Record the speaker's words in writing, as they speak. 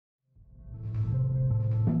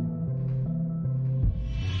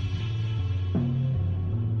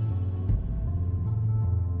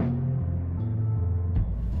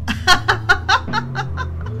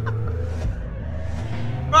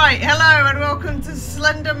Right, hello and welcome to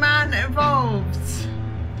Slenderman Evolved.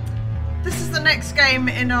 This is the next game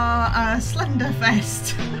in our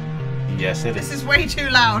Slenderfest. Yes, it is. This is way too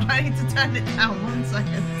loud. I need to turn it down 1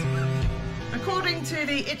 second. According to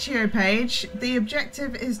the Itch.io page, the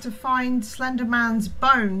objective is to find Slenderman's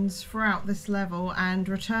bones throughout this level and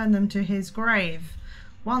return them to his grave.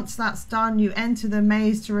 Once that's done, you enter the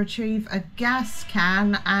maze to retrieve a gas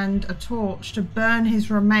can and a torch to burn his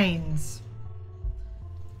remains.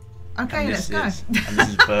 Okay, let's go. And this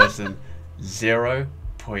is version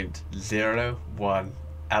 0.01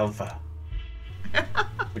 alpha,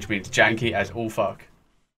 which means janky as all fuck.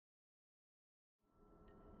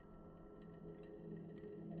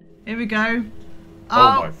 Here we go.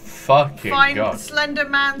 Oh my fucking find god.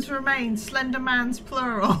 Slenderman's remains. Slenderman's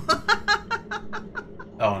plural.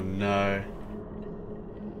 Oh no.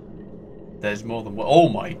 There's more than one. Oh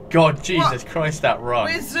my god, Jesus Christ, that run.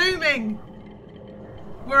 We're zooming.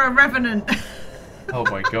 We're a revenant. Oh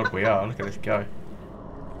my god, we are. Look at this go.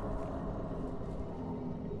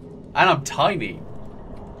 And I'm tiny.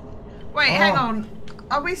 Wait, hang on.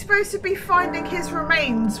 Are we supposed to be finding his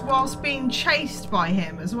remains whilst being chased by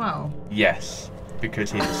him as well? Yes,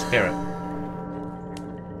 because he's a spirit.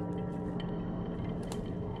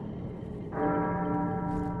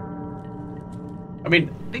 I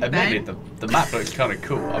mean, admittedly, the map looks kind of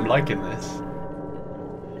cool. I'm liking this.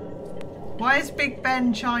 Why is Big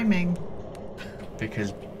Ben chiming?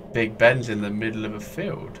 Because Big Ben's in the middle of a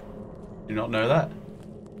field. Do you not know that?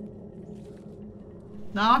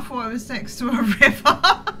 No, I thought it was next to a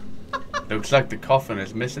river. Looks like the coffin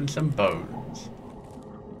is missing some bones.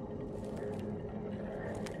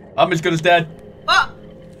 I'm as good as dead. Oh,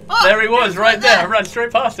 there he was, right there. I ran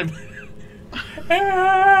straight past him.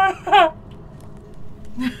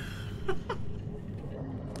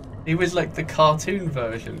 He was like the cartoon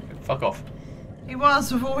version. Fuck off. He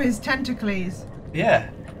was with all his tentacles.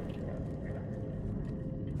 Yeah.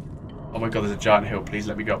 Oh my god, there's a giant hill. Please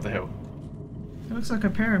let me go up the hill. It looks like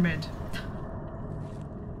a pyramid.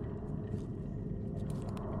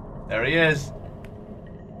 There he is.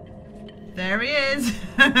 There he is.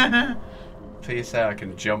 Please say I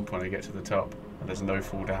can jump when I get to the top and there's no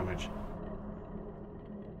fall damage.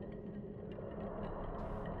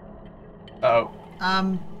 Uh-oh.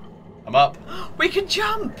 I'm up. We can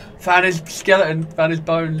jump! Found his skeleton, found his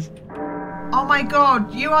bones. Oh my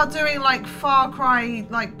god, you are doing like Far Cry,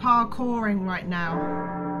 like parkouring right now.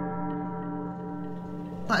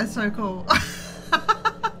 That is so cool.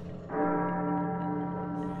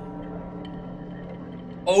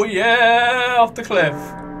 Oh yeah, off the cliff.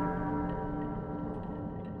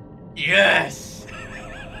 Yes!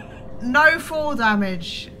 No fall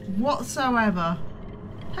damage whatsoever.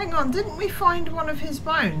 Hang on, didn't we find one of his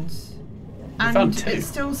bones? We found 2. It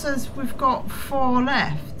still says we've got 4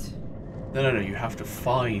 left. No, you have to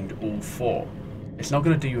find all 4. It's not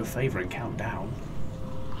going to do you a favour and count down.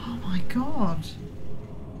 Oh my god.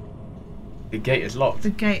 The gate is locked.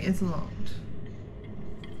 The gate is locked.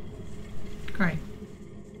 Great.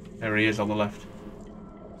 There he is on the left.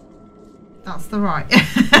 That's the right.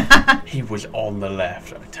 He was on the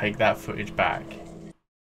left. I take that footage back.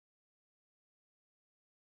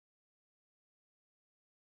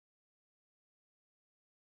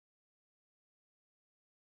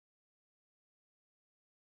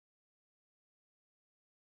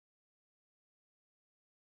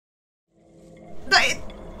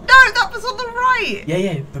 No, that was on the right.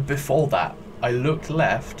 Yeah, but before that, I looked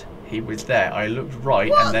left, he was there. I looked right,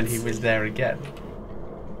 What? and then he was there again.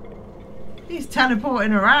 He's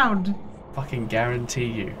teleporting around. Fucking guarantee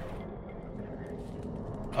you.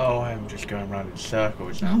 Oh, I'm just going around in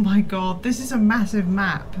circles now. Oh my god, this is a massive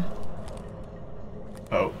map.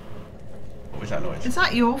 Oh. What was that noise? Is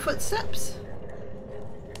that your footsteps?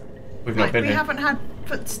 We've not been we here. haven't had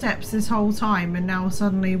footsteps this whole time and now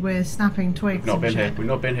suddenly we're snapping twigs. We've not been here. We've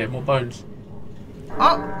not been here. More bones.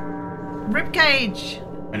 Oh! Ribcage!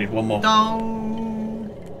 I need one more. Dong!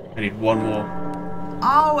 I need one more.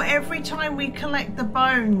 Oh, every time we collect the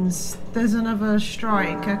bones, there's another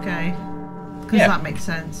strike. Okay. Because that makes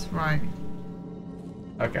sense. Right.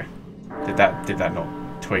 Okay. Did that not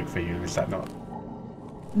twig for you? Is that not?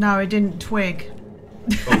 No, it didn't twig.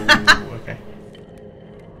 Oh, okay.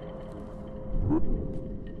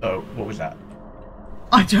 Oh, what was that?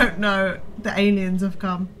 I don't know. The aliens have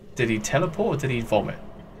come. Did he teleport or did he vomit?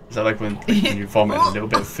 Is that like when you vomit and a little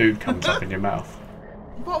bit of food comes up in your mouth?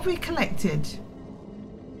 What have we collected?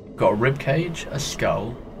 Got a rib cage, a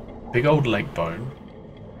skull, big old leg bone,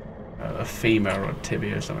 a femur or a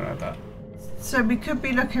tibia or something like that. So we could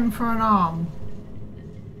be looking for an arm.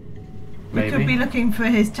 Maybe. We could be looking for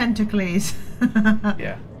his tentacles.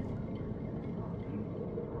 Yeah.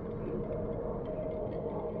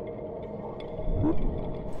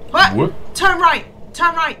 What? Whoop. Turn right!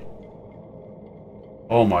 Turn right!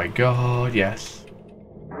 Oh my god, yes.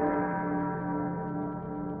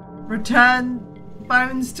 Return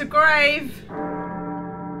bones to grave.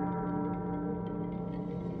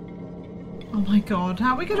 Oh my god,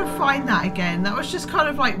 how are we going to find that again? That was just kind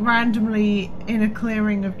of like randomly in a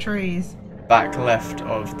clearing of trees. Back left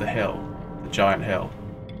of the hill, the giant hill.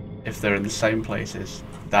 If they're in the same places,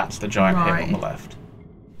 that's the giant hill on the left.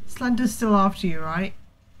 Slender's still after you, right?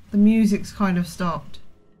 The music's kind of stopped.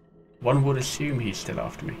 One would assume he's still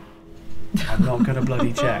after me. I'm not gonna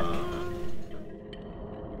bloody check.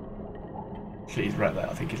 He's right there,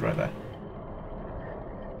 I think he's right there.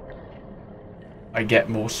 I get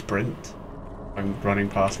more sprint. I'm running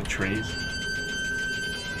past the trees.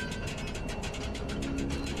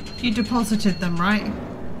 You deposited them, right?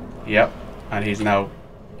 Yep, and he's now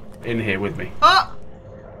in here with me. Oh!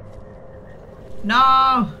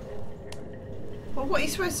 No! Well, what are you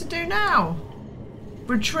supposed to do now?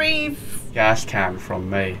 Retrieve... Gas can from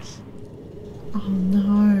maze. Oh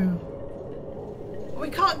no. We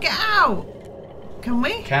can't get out! Can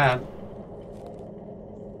we? Can.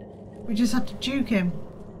 We just have to juke him.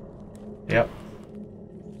 Yep.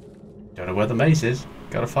 Don't know where the maze is.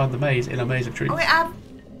 Gotta find the maze in a maze of trees. Oh, I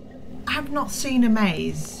have not seen a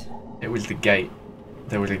maze. It was the gate.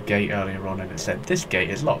 There was a gate earlier on and it said, this gate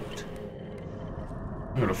is locked.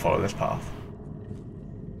 I'm gonna follow this path.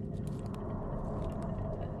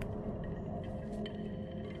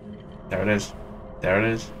 There it is. There it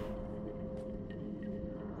is.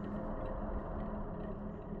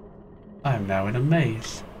 I am now in a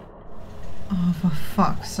maze. Oh, for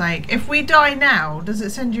fuck's sake. If we die now, does it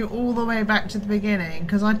send you all the way back to the beginning?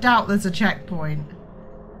 Because I doubt there's a checkpoint.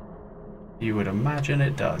 You would imagine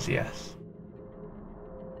it does, yes.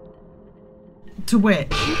 To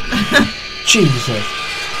which? Jesus.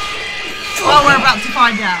 Oh, we're about to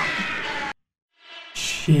find out.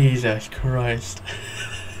 Jesus Christ.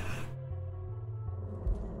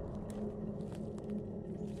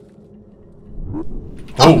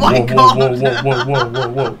 Oh my god!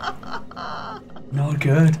 Whoa. Not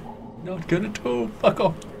good. Not good at all. Fuck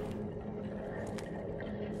off.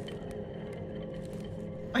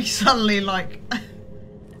 I suddenly like...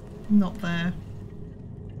 not there.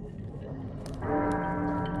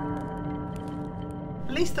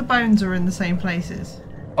 At least the bones are in the same places.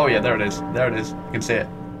 Oh yeah, there it is. There it is. You can see it.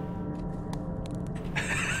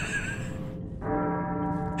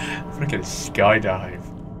 Freaking skydive.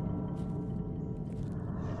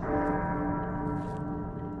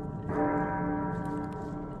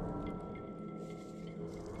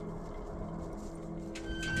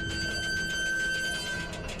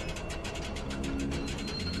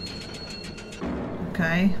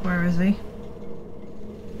 Okay, where is he?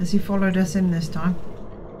 Has he followed us in this time?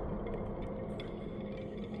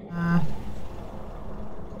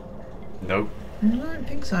 Nope. I don't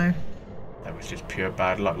think so. That was just pure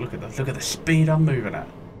bad luck. Look at the speed I'm moving at.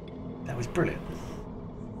 That was brilliant.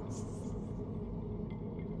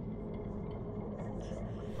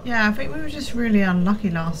 Yeah, I think we were just really unlucky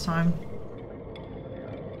last time.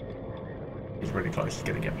 He's really close. He's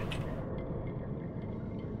gonna get me.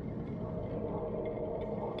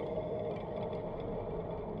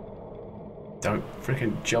 Don't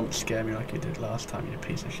freaking jump scare me like you did last time, you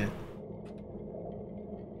piece of shit.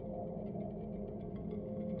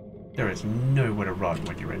 There is nowhere to run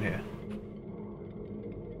when you're in here.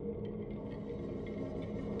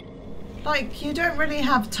 Like, you don't really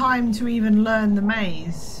have time to even learn the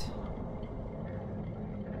maze.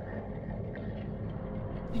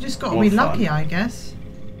 You just gotta be lucky, I guess.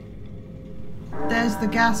 There's the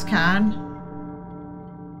gas can.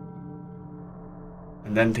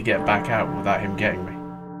 And then to get back out without him getting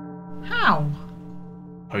me. How?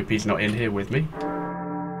 Hope he's not in here with me.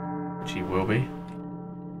 Which he will be.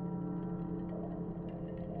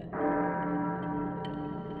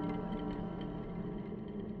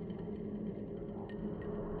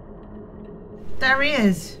 There he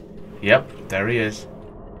is. Yep, there he is.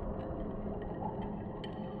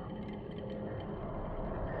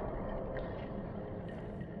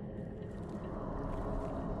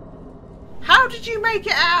 How did you make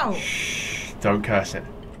it out? Shh, don't curse it.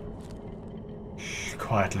 Shh,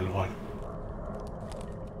 quiet little one.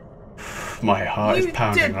 My heart is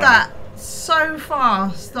pounding. You did right that so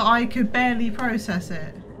fast that I could barely process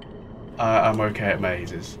it. I'm okay at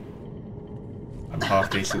mazes. I'm half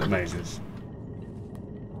decent at mazes.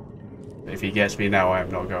 If he gets me now, I am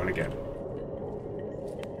not going again.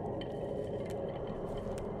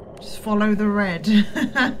 Just follow the red.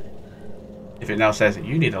 If it now says,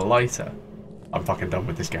 you need a lighter, I'm fucking done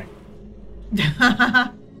with this game.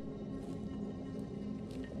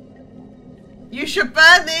 You should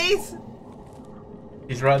burn these.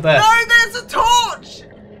 He's right there. No, there's a torch.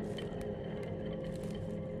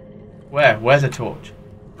 Where? Where's a torch?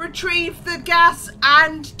 Retrieve the gas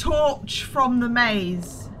and torch from the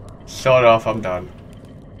maze. Sod off, I'm done.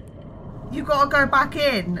 You gotta go back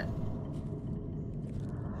in.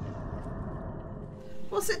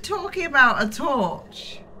 What's it talking about? A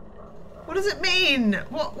torch? What does it mean?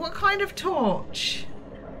 What kind of torch?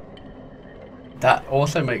 That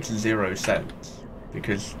also makes 0 sense,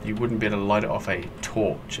 because you wouldn't be able to light it off a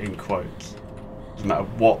torch, in quotes. Doesn't matter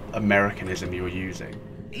what Americanism you're using.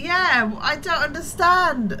 Yeah, I don't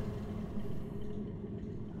understand.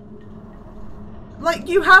 Like,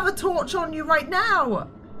 you have a torch on you right now.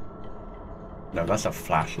 No, that's a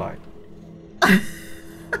flashlight.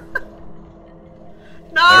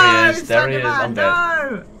 No, there he is, there he is, Slenderman, I'm dead.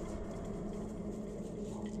 No.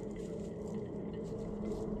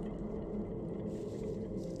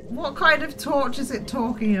 What kind of torch is it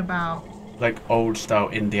talking about? Like old style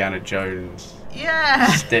Indiana Jones. Yeah.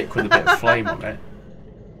 Stick with a bit of flame on it.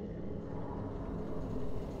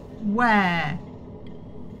 Where?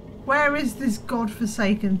 Where is this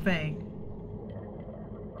godforsaken thing?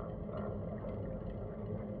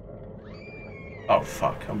 Oh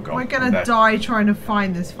fuck, I'm gone. We're gonna die trying to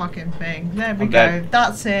find this fucking thing. There we go. Dead.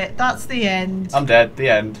 That's it. That's the end. I'm dead. The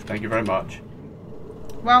end. Thank you very much.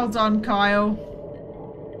 Well done, Kyle.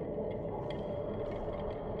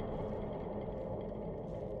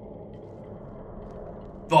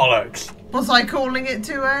 Bollocks. Was I calling it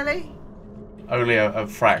too early? Only a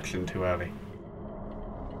fraction too early.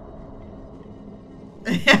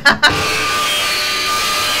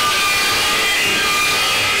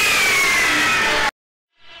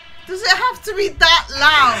 Does it have to be that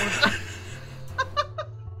loud?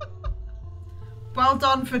 Well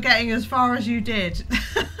done for getting as far as you did.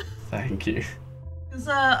 Thank you. Because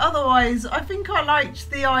otherwise, I think I liked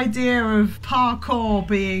the idea of parkour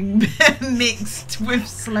being mixed with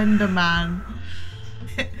Slenderman.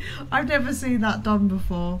 I've never seen that done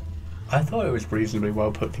before. I thought it was reasonably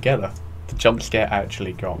well put together. The jump scare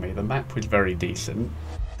actually got me. The map was very decent.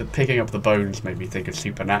 The picking up the bones made me think of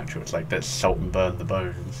Supernatural. It's like, let's salt and burn the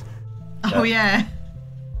bones. Oh yeah.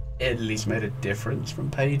 It at least made a difference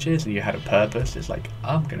from pages, and you had a purpose. It's like,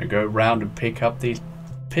 I'm gonna go around and pick up these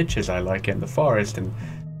pictures I like in the forest, and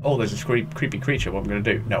oh, there's a creepy creature. What I'm gonna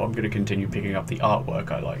do? No, I'm gonna continue picking up the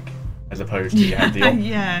artwork I like, as opposed to you have the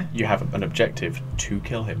yeah. You have an objective to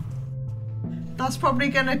kill him. That's probably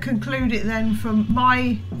going to conclude it then from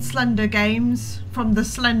my Slender games from the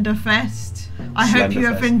Slenderfest. I hope you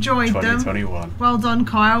have enjoyed 2021. them. Well done,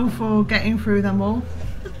 Kyle, for getting through them all.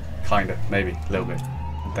 Kinda, maybe, a little bit.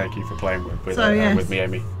 And thank you for playing with me,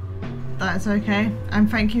 Amy. That's okay. And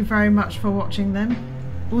thank you very much for watching them.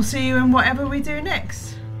 We'll see you in whatever we do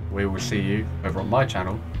next. We will see you over on my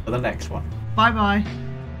channel for the next one. Bye bye.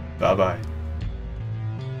 Bye bye.